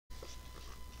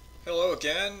Hello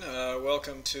again.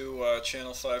 Welcome to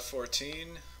Channel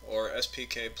 514 or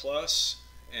SPK Plus,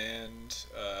 and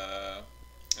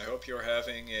I hope you're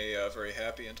having a very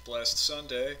happy and blessed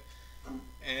Sunday.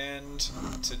 And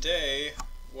today,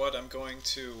 what I'm going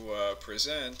to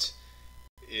present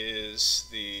is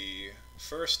the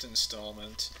first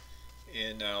installment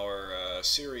in our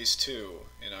Series 2,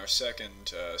 in our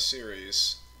second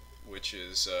series, which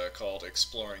is called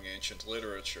Exploring Ancient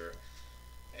Literature.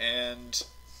 And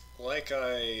like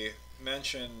I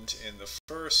mentioned in the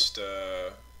first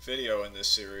video in this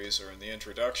series, or in the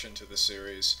introduction to the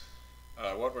series,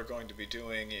 what we're going to be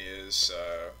doing is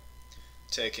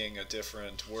taking a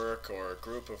different work or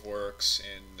group of works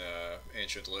in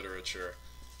ancient literature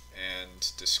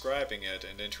and describing it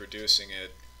and introducing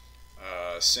it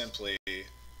simply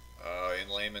in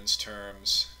layman's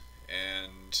terms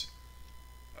and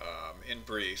in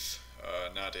brief,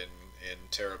 not in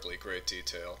terribly great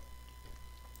detail.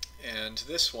 And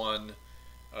this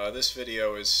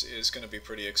video is going to be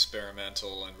pretty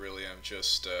experimental, and really I'm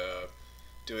just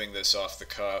doing this off the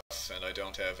cuff, and I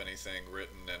don't have anything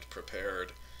written and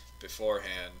prepared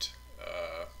beforehand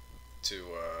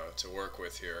to work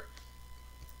with here.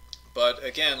 But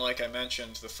again, like I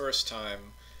mentioned the first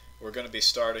time, we're going to be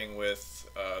starting with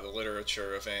the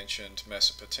literature of ancient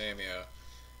Mesopotamia,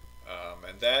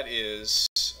 and that is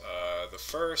the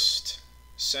first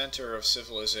center of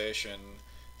civilization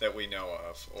that we know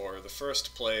of, or the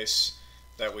first place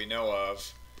that we know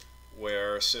of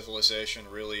where civilization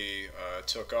really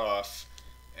took off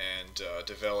and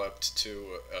developed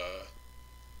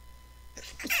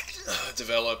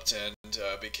and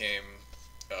became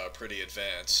pretty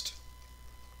advanced.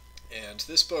 And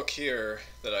this book here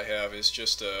that I have is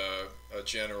just a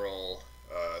general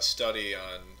study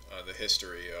on the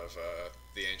history of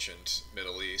the ancient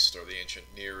Middle East, or the ancient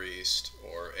Near East,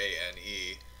 or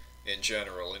ANE in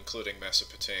general, including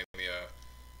Mesopotamia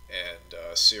and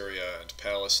Syria and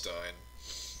Palestine,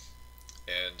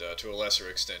 and to a lesser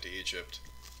extent Egypt.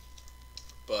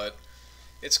 But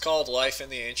it's called Life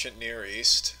in the Ancient Near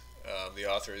East. The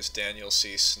author is Daniel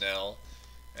C. Snell,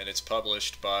 and it's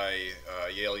published by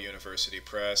Yale University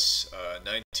Press,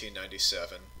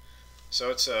 1997.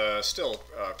 So it's still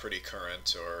pretty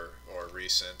current or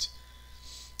recent.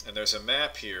 And there's a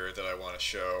map here that I want to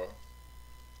show.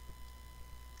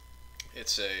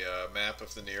 It's a map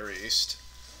of the Near East.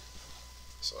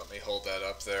 So let me hold that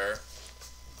up there.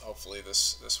 Hopefully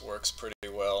this works pretty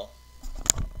well.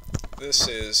 This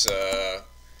is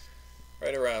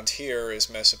right around here is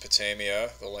Mesopotamia.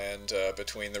 The land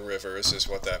between the rivers is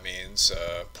what that means.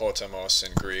 Potamos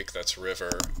in Greek, that's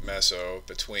river. Meso,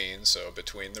 between, so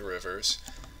between the rivers.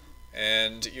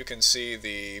 And you can see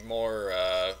the more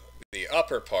the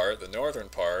upper part, the northern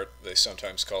part, they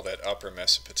sometimes call that Upper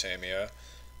Mesopotamia.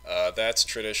 That's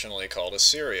traditionally called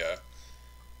Assyria.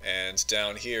 And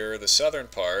down here, the southern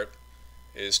part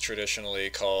is traditionally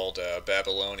called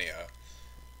Babylonia.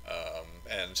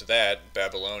 And that,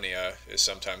 Babylonia, is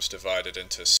sometimes divided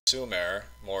into Sumer,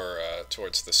 more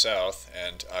towards the south,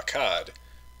 and Akkad,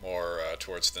 more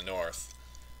towards the north.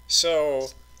 So,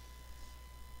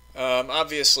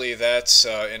 obviously that's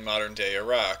in modern-day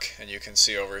Iraq, and you can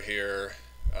see over here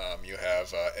you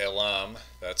have Elam,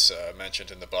 that's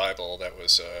mentioned in the Bible. That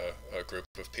was a group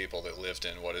of people that lived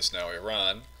in what is now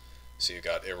Iran. So you've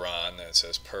got Iran, that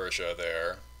says Persia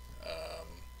there.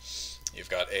 You've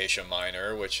got Asia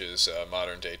Minor, which is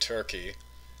modern-day Turkey.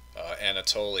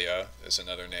 Anatolia is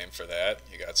another name for that.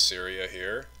 You got Syria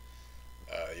here.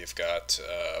 You've got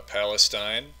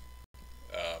Palestine.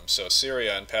 So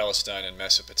Syria and Palestine and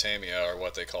Mesopotamia are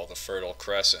what they call the Fertile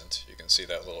Crescent. You can see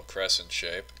that little crescent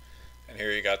shape. And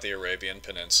here you got the Arabian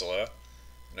Peninsula.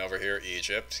 And over here,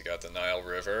 Egypt. You got the Nile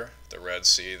River, the Red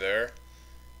Sea there.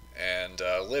 And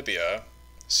Libya,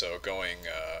 so going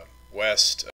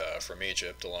west from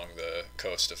Egypt along the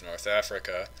coast of North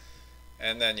Africa.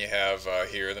 And then you have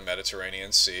here the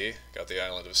Mediterranean Sea, got the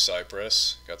island of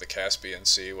Cyprus, got the Caspian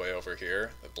Sea way over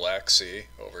here, the Black Sea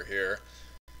over here.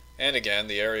 And again,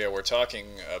 the area we're talking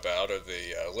about, or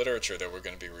the literature that we're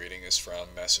going to be reading, is from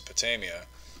Mesopotamia.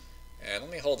 And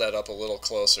let me hold that up a little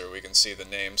closer. We can see the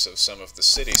names of some of the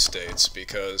city-states,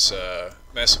 because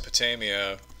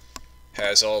Mesopotamia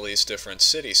has all these different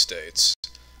city-states.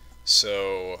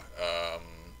 So,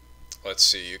 let's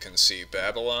see, you can see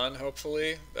Babylon,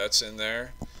 hopefully, that's in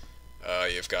there.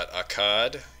 You've got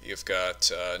Akkad, you've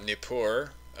got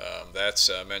Nippur,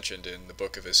 that's mentioned in the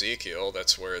book of Ezekiel.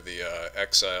 That's where the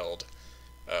exiled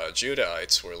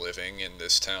Judahites were living, in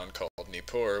this town called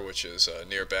Nippur, which is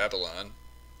near Babylon.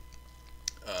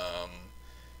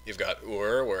 You've got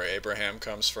Ur, where Abraham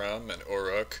comes from, and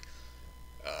Uruk.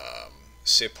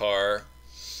 Sipar.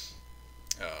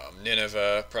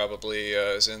 Nineveh probably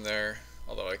is in there,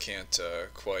 although I can't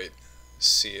quite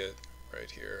see it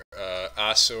right here.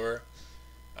 Assur,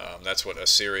 that's what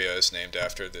Assyria is named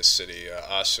after, this city,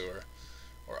 Assur,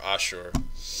 or Ashur.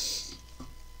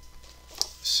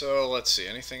 So let's see,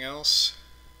 anything else?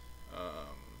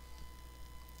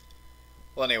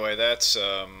 Well, anyway, that's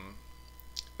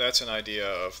an idea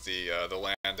of the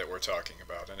land that we're talking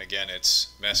about, and again,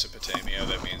 it's Mesopotamia.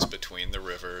 That means between the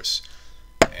rivers,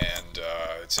 and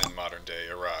it's in modern-day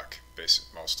Iraq,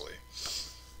 mostly.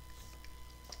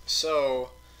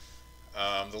 So,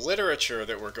 the literature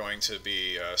that we're going to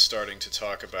be starting to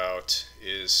talk about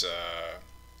is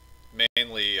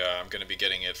mainly, I'm going to be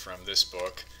getting it from this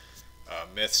book,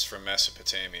 Myths from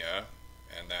Mesopotamia,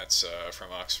 and that's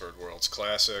from Oxford World's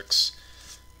Classics.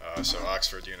 So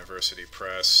Oxford University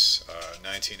Press,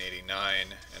 1989,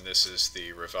 and this is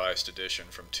the revised edition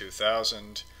from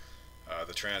 2000.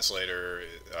 The translator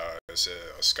is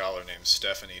a scholar named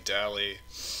Stephanie Daly.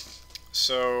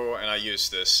 So, and I use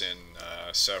this in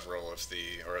several of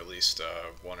the, or at least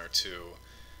one or two,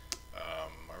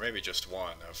 or maybe just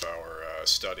one of our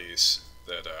studies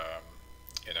that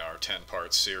in our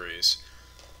 10-part series.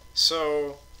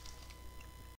 So,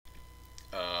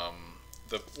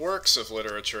 the works of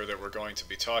literature that we're going to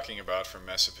be talking about from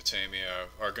Mesopotamia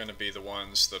are going to be the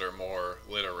ones that are more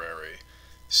literary.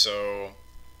 So,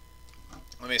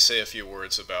 let me say a few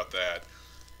words about that.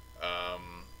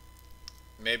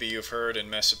 Maybe you've heard in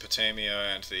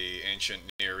Mesopotamia and the ancient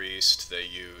Near East they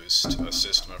used a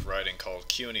system of writing called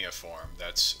cuneiform.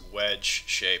 That's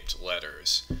wedge-shaped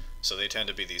letters. So they tend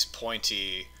to be these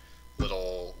pointy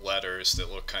little letters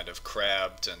that look kind of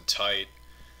crabbed and tight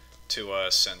to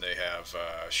us, and they have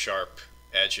sharp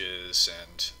edges,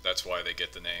 and that's why they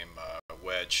get the name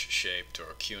wedge-shaped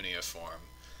or cuneiform.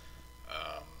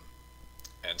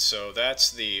 And so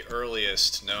that's the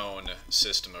earliest known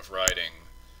system of writing,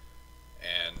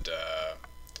 and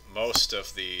most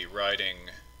of the writing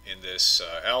in this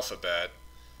alphabet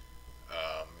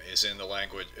is in the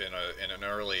language, in an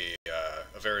early,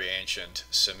 a very ancient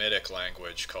Semitic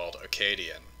language called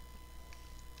Akkadian.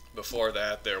 Before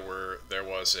that, there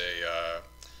was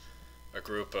a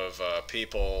group of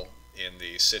people in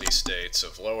the city-states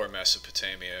of Lower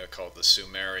Mesopotamia called the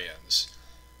Sumerians.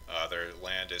 Their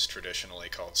land is traditionally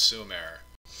called Sumer,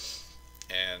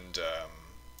 and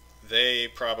they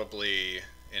probably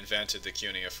invented the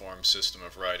cuneiform system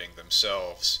of writing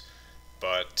themselves,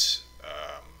 but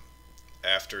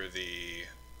after the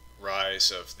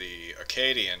rise of the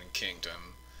Akkadian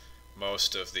kingdom,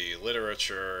 most of the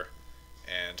literature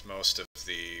and most of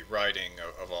the writing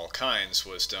of all kinds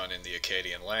was done in the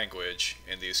Akkadian language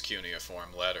in these cuneiform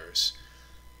letters.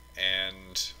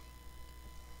 And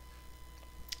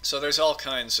so there's all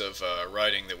kinds of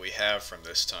writing that we have from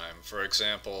this time. For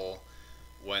example,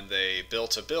 when they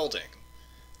built a building,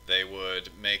 they would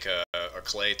make a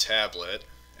clay tablet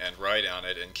and write on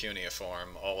it in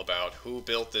cuneiform all about who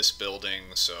built this building.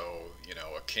 So, you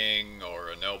know, a king or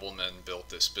a nobleman built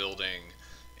this building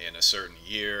in a certain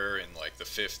year, in like the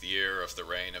 5th year of the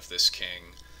reign of this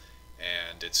king,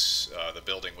 and the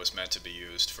building was meant to be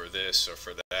used for this or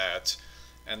for that.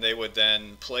 And they would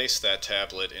then place that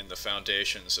tablet in the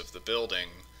foundations of the building,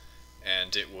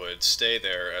 and it would stay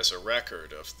there as a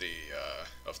record of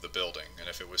the building. And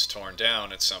if it was torn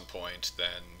down at some point,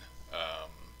 then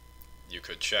you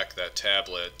could check that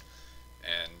tablet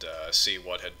and see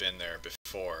what had been there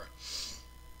before.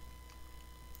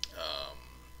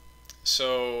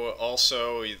 So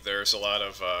also there's a lot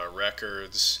of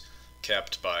records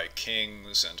kept by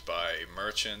kings and by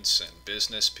merchants and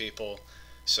business people.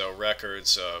 So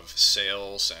records of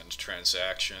sales and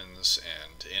transactions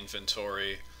and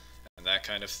inventory and that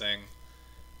kind of thing.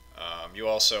 You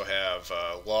also have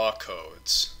law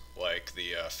codes, like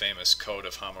the famous Code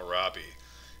of Hammurabi.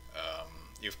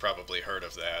 You've probably heard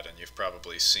of that, and you've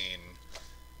probably seen...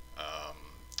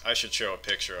 I should show a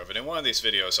picture of it. In one of these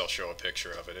videos I'll show a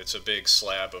picture of it. It's a big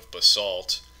slab of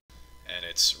basalt, and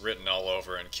it's written all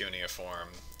over in cuneiform,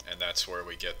 and that's where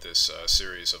we get this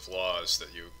series of laws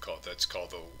that's called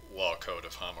the Law Code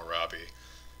of Hammurabi,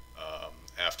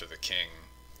 after the king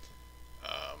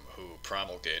who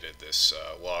promulgated this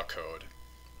law code.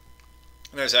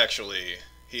 And there's actually,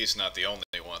 he's not the only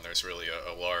one, there's really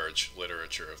a large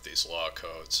literature of these law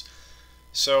codes.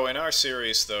 So in our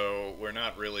series, though, we're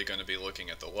not really going to be looking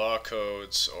at the law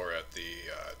codes or at the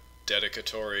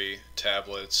dedicatory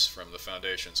tablets from the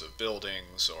foundations of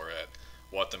buildings, or at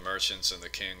what the merchants and the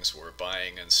kings were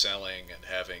buying and selling and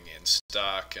having in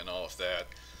stock and all of that.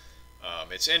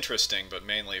 It's interesting, but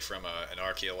mainly from an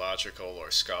archaeological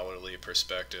or scholarly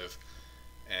perspective.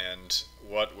 And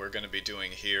and what we're going to be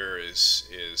doing here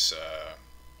is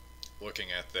looking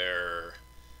at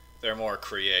their more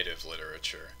creative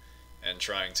literature and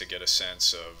trying to get a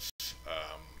sense of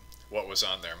what was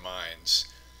on their minds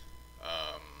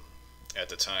at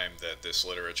the time that this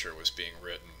literature was being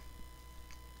written.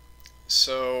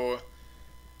 So,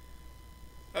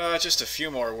 just a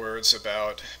few more words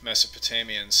about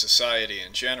Mesopotamian society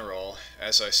in general.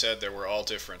 As I said, there were all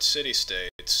different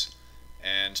city-states,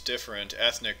 and different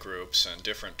ethnic groups and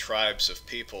different tribes of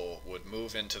people would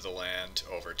move into the land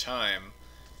over time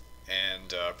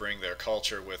and bring their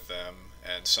culture with them,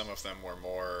 and some of them were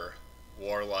more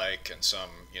warlike, and some,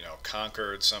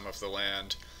 conquered some of the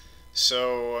land.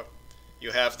 So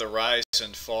you have the rise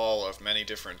and fall of many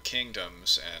different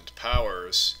kingdoms and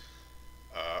powers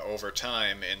over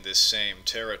time in this same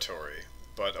territory.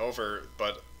 But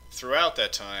throughout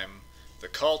that time, the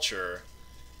culture,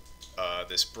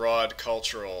 this broad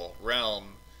cultural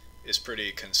realm, is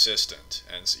pretty consistent,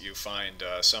 and you find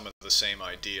some of the same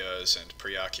ideas and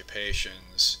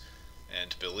preoccupations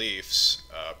and beliefs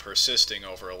persisting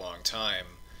over a long time,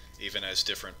 even as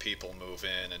different people move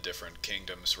in and different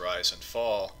kingdoms rise and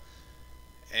fall.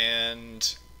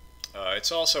 And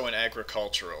it's also an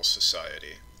agricultural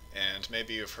society. And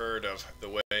maybe you've heard of the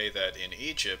way that in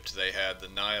Egypt they had the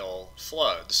Nile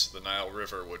floods. The Nile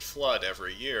River would flood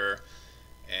every year,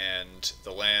 and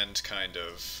the land kind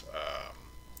of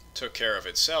took care of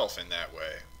itself in that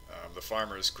way. The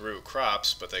farmers grew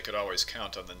crops, but they could always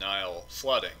count on the Nile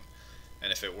flooding.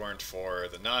 And if it weren't for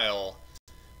the Nile,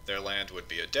 their land would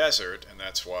be a desert, and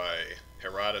that's why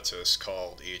Herodotus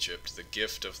called Egypt the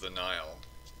gift of the Nile.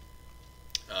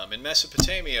 In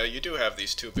Mesopotamia, you do have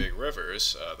these two big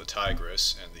rivers, the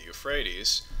Tigris and the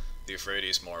Euphrates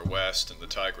more west and the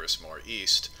Tigris more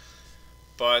east.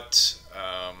 But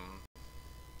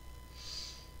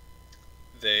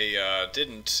they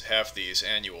didn't have these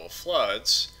annual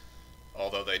floods,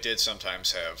 although they did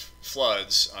sometimes have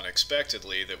floods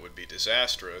unexpectedly that would be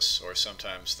disastrous, or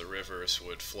sometimes the rivers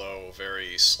would flow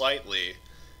very slightly,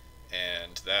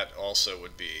 and that also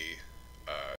would be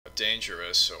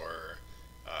dangerous, or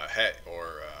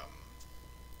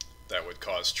that would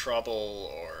cause trouble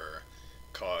or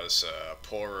cause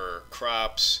poorer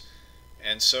crops.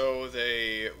 And so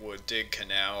they would dig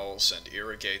canals and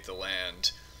irrigate the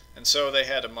land, and so they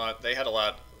had a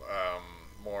lot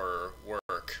more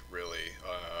work, really,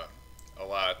 a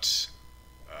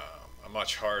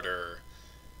much harder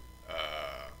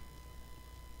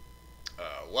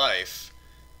life,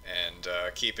 and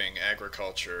keeping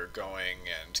agriculture going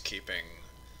and keeping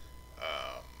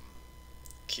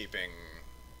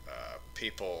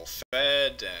people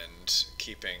fed and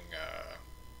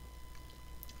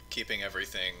keeping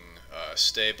everything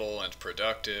stable and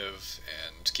productive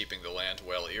and keeping the land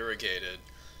well irrigated.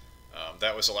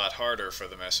 That was a lot harder for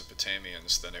the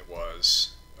Mesopotamians than it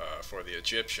was for the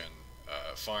Egyptian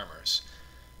farmers.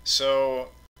 So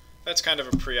that's kind of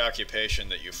a preoccupation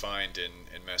that you find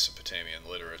in Mesopotamian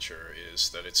literature, is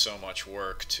that it's so much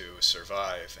work to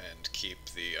survive and keep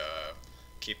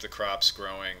the crops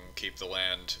growing, keep the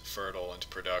land fertile and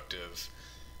productive.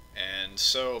 And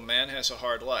so man has a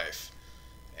hard life,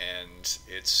 and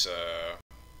it's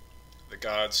the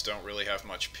gods don't really have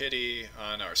much pity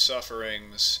on our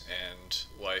sufferings, and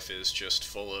life is just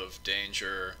full of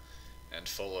danger and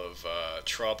full of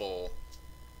trouble,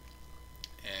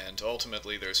 and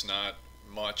ultimately there's not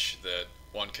much that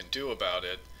one can do about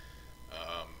it.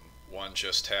 One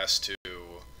just has to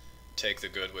take the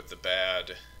good with the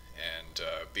bad and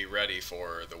be ready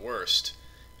for the worst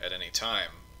at any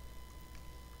time.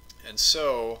 And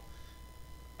so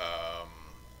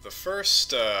the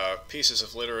first pieces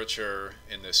of literature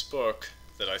in this book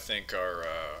that I think are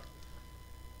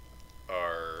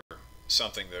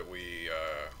something that we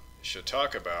should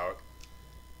talk about,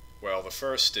 well, the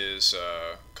first is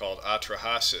called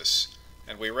Atrahasis,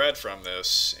 and we read from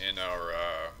this in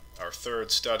our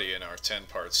third study in our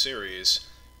 10-part series,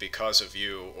 Because of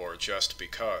You, or Just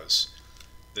Because.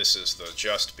 This is the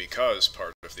just because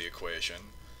part of the equation,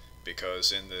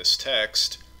 because in this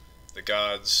text the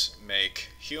gods make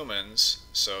humans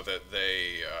so that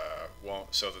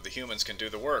so that the humans can do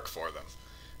the work for them,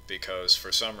 because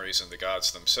for some reason the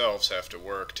gods themselves have to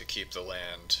work to keep the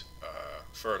land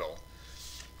fertile.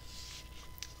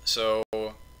 So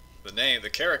the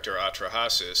character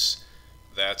Atrahasis,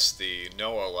 that's the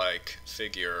Noah-like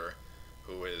figure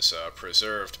who is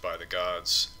preserved by the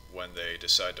gods when they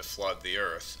decide to flood the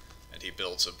earth, and he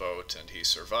builds a boat and he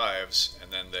survives,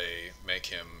 and then they make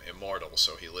him immortal,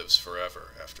 so he lives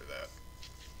forever after that.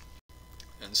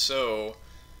 And so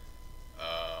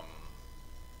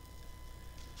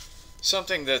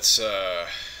something that's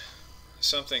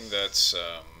something that's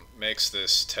makes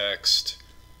this text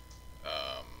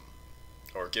um,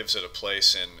 or gives it a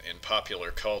place in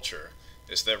popular culture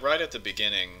is that right at the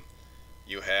beginning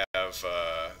you have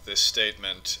this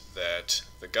statement that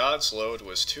the god's load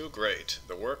was too great,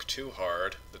 the work too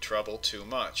hard, the trouble too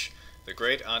much. The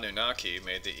great Anunnaki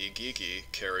made the Igigi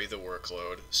carry the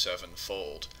workload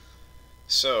sevenfold.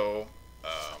 So,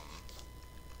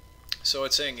 so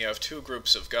it's saying you have two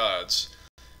groups of gods,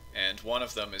 and one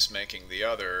of them is making the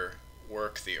other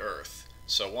work the earth.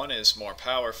 So one is more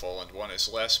powerful and one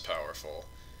is less powerful,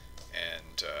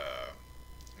 and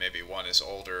maybe one is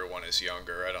older, one is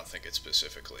younger. I don't think it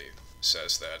specifically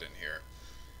says that in here.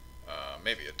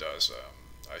 Maybe it does.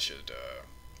 I should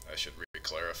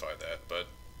re-clarify that. But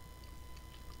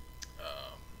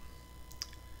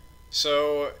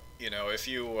so you know, if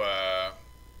you've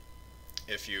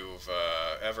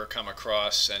ever come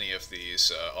across any of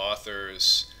these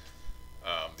authors,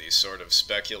 these sort of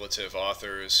speculative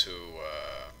authors who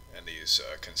and these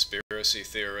conspiracy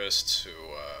theorists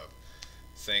who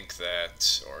think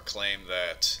that or claim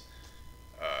that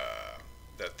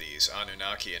that these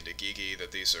Anunnaki and Igigi,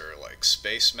 that these are like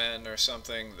spacemen or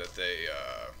something, that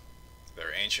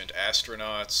they're ancient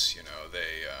astronauts. You know,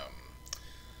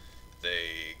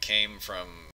 they came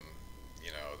from,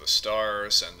 you know, the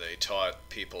stars, and they taught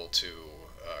people to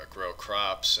grow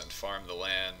crops and farm the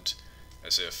land,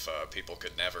 as if people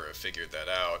could never have figured that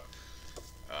out.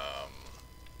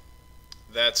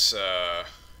 That's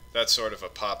sort of a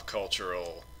pop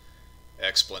cultural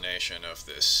explanation of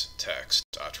this text,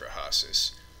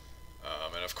 Atrahasis.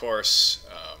 And of course,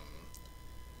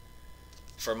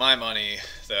 for my money,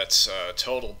 that's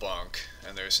total bunk,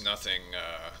 and there's nothing,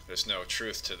 there's no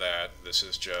truth to that. This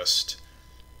is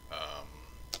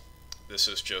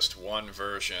just one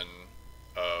version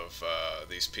of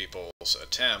these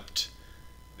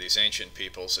ancient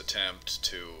people's attempt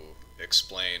to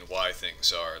explain why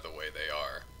things are the way they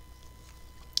are.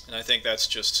 And I think that's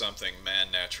just something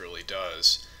man naturally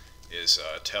does, is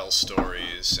tell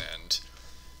stories and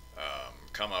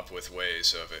come up with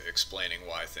ways of explaining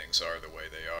why things are the way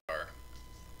they are.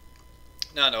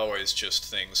 Not always just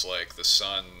things like the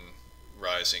sun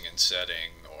rising and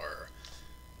setting, or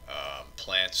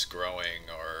plants growing,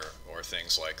 or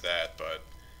things like that, but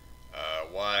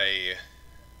why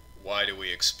do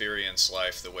we experience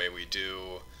life the way we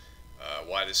do?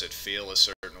 Why does it feel a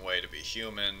certain way to be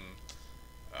human?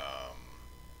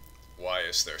 Why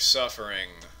is there suffering?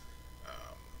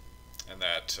 And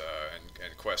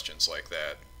questions like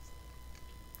that.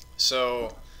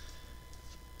 So,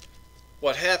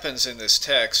 what happens in this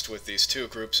text with these two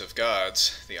groups of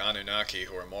gods, the Anunnaki,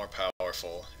 who are more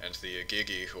powerful, and the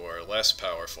Igigi, who are less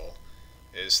powerful,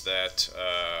 is that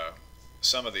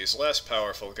some of these less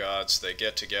powerful gods, they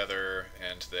get together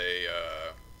and they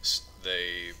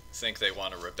think they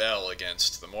want to rebel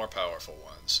against the more powerful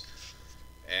ones,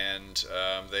 and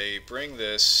they bring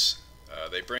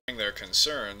their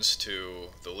concerns to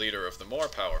the leader of the more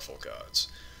powerful gods.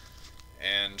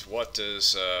 And what do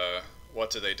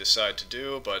they decide to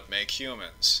do but make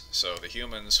humans? So the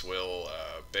humans will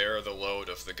bear the load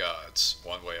of the gods.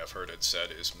 One way I've heard it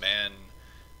said is man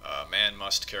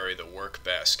must carry the work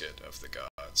basket of the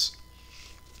gods.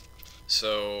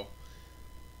 So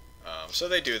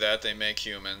they do that. They make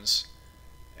humans,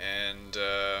 and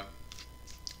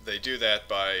they do that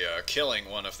by killing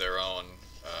one of their own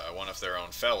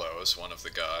fellows, one of the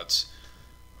gods,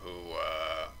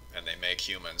 and they make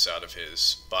humans out of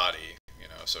his body. You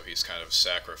know, so he's kind of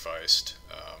sacrificed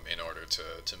in order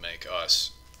to make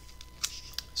us.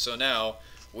 So now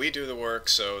we do the work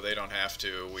so they don't have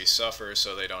to. We suffer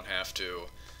so they don't have to.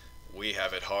 We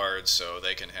have it hard so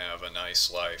they can have a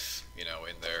nice life, you know,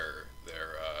 in their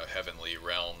heavenly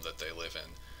realm that they live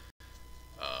in.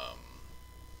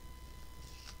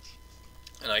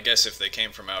 And I guess if they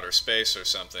came from outer space or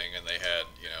something, and they had,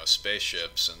 you know,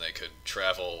 spaceships, and they could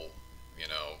travel, you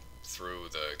know, through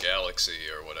the galaxy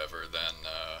or whatever, then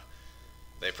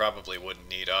they probably wouldn't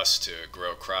need us to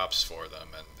grow crops for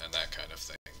them and that kind of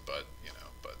thing. But, you know,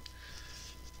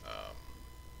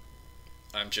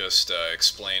 I'm just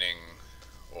explaining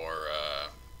or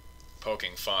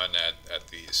poking fun at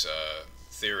these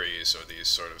theories, or these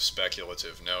sort of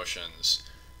speculative notions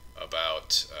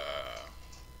about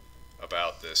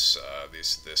this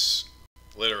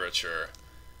literature,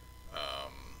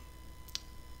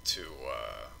 to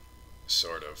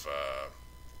sort of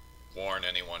warn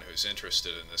anyone who's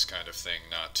interested in this kind of thing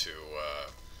not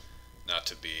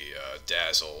to be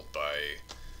dazzled by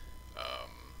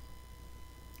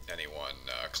anyone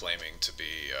claiming to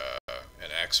be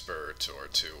an expert,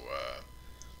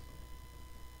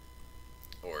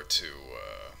 or to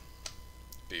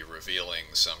be revealing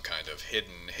some kind of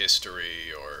hidden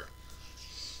history or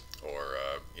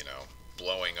you know,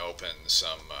 blowing open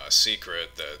some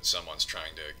secret that someone's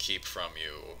trying to keep from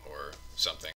you or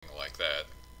something like that.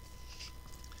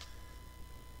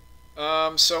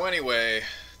 So anyway,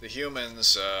 the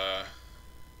humans,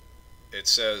 it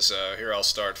says, here I'll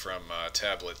start from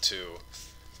tablet 2,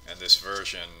 and this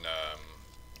version,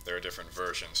 there are different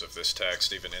versions of this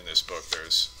text. Even in this book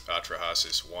there's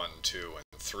Atrahasis 1, 2, and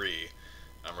 3.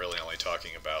 I'm really only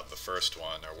talking about the first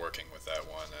one, or working with that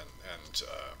one, and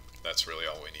that's really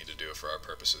all we need to do for our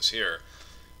purposes here.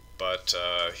 But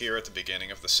here at the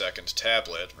beginning of the second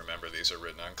tablet, remember these are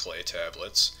written on clay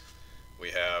tablets, we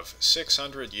have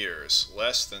 600 years,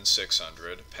 less than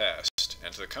 600, passed,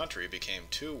 and the country became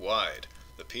too wide,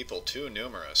 the people too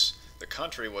numerous. The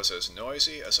country was as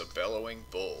noisy as a bellowing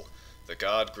bull. The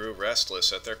god grew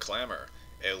restless at their clamor.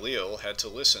 Elil had to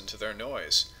listen to their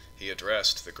noise. He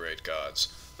addressed the great gods.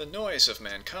 The noise of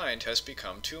mankind has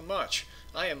become too much.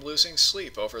 I am losing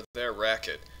sleep over their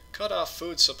racket. Cut off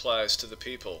food supplies to the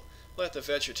people. Let the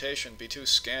vegetation be too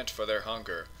scant for their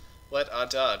hunger. Let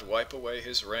Adad wipe away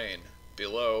his rain.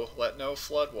 Below, let no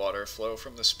flood water flow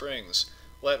from the springs.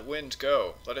 Let wind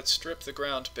go. Let it strip the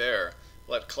ground bare.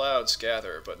 Let clouds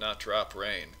gather, but not drop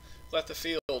rain. Let the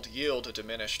field yield a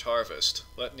diminished harvest.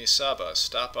 Let Nisaba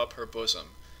stop up her bosom.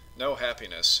 No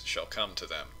happiness shall come to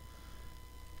them.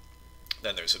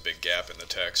 Then there's a big gap in the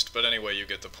text, but anyway, you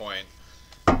get the point.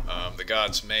 The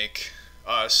gods make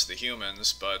us, the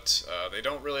humans, but they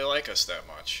don't really like us that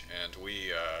much, and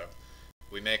we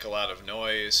make a lot of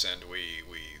noise, and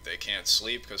they can't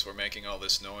sleep because we're making all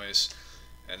this noise,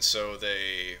 and so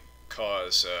they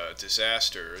cause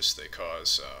disasters, they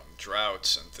cause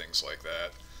droughts and things like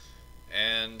that,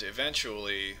 and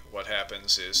eventually what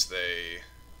happens is they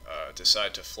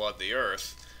decide to flood the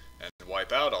earth and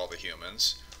wipe out all the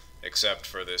humans, except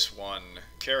for this one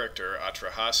character,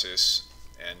 Atrahasis,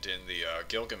 and in the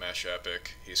Gilgamesh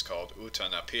epic he's called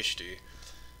Utanapishti.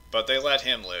 But they let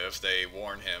him live. They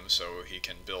warn him so he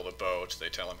can build a boat. They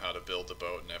tell him how to build the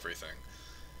boat and everything.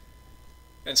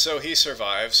 And so he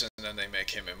survives, and then they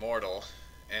make him immortal.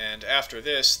 And after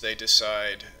this, they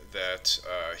decide that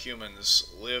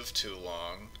humans live too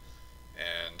long,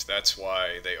 and that's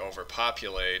why they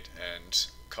overpopulate and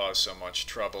cause so much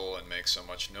trouble and make so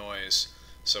much noise.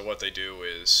 So what they do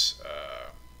is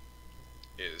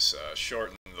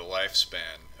shorten the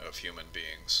lifespan of human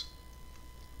beings,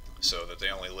 so that they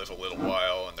only live a little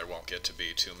while and there won't get to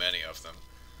be too many of them.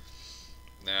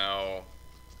 Now,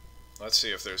 let's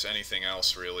see if there's anything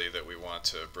else really that we want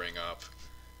to bring up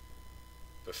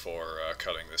before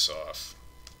cutting this off.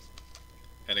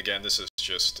 And again, this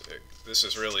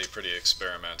is really pretty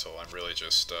experimental. I'm really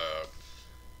just,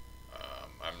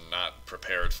 I'm not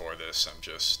prepared for this. I'm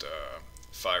just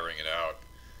firing it out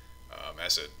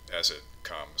as it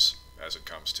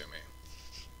comes to me.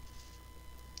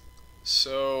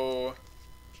 So,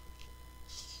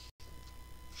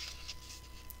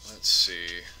 let's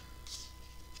see.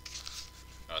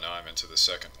 Oh, now I'm into the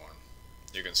second one.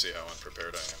 You can see how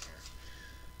unprepared I am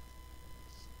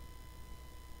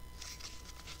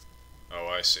here. Oh,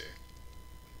 I see.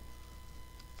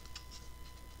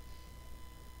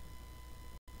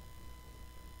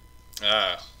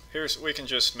 We can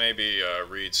just maybe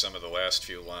read some of the last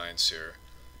few lines here.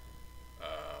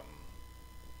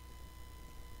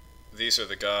 These are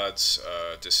the gods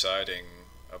deciding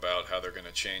about how they're going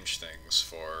to change things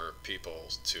for people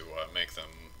to make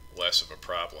them less of a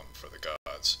problem for the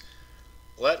gods.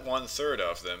 Let 1/3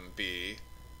 of them be,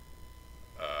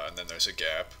 and then there's a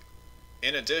gap.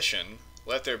 In addition,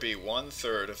 let there be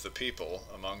 1/3 of the people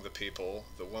among the people,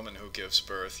 the woman who gives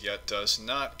birth yet does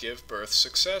not give birth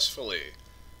successfully.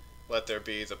 Let there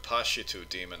be the Pashitu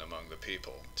demon among the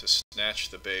people, to snatch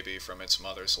the baby from its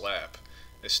mother's lap.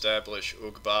 Establish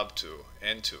Ugbabtu,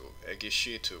 Entu,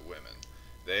 Egishitu women.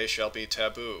 They shall be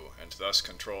taboo, and thus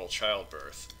control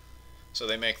childbirth. So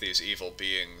they make these evil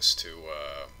beings to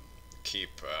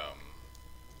keep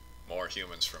more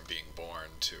humans from being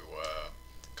born, to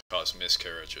cause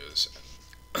miscarriages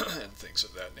and, and things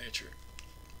of that nature.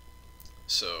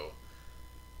 So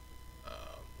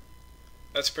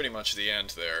that's pretty much the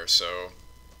end there. So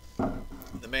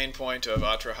the main point of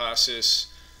Atrahasis,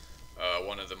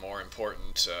 one of the more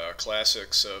important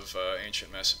classics of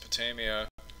ancient Mesopotamia,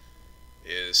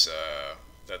 is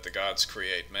that the gods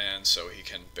create man so he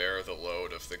can bear the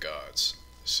load of the gods.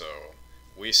 So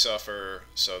we suffer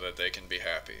so that they can be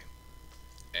happy.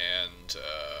 And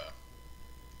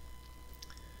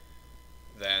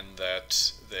then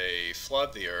that they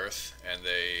flood the earth and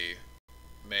they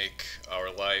make our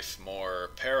life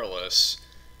more perilous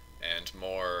and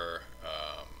more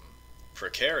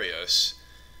precarious,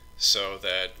 so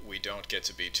that we don't get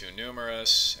to be too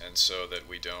numerous, and so that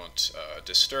we don't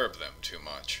disturb them too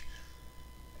much.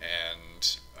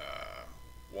 And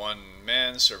one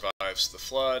man survives the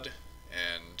flood,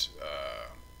 and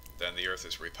then the earth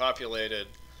is repopulated,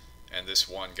 and this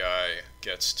one guy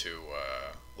gets to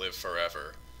live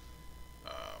forever,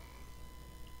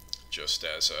 just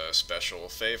as a special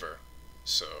favor.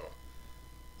 So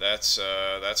that's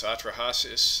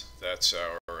Atrahasis. That's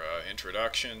our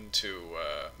introduction to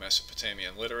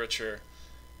Mesopotamian literature,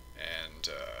 and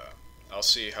I'll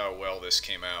see how well this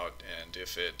came out, and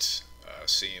if it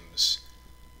seems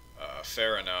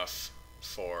fair enough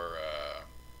for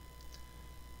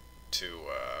to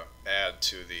add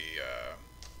to the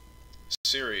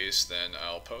series, then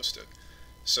I'll post it.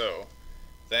 So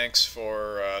thanks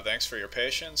for your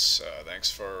patience. Thanks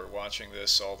for watching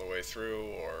this all the way through,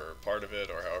 or part of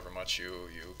it, or however much you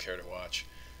care to watch.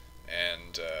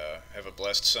 And have a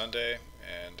blessed Sunday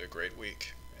and a great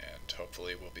week. And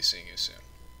hopefully we'll be seeing you soon.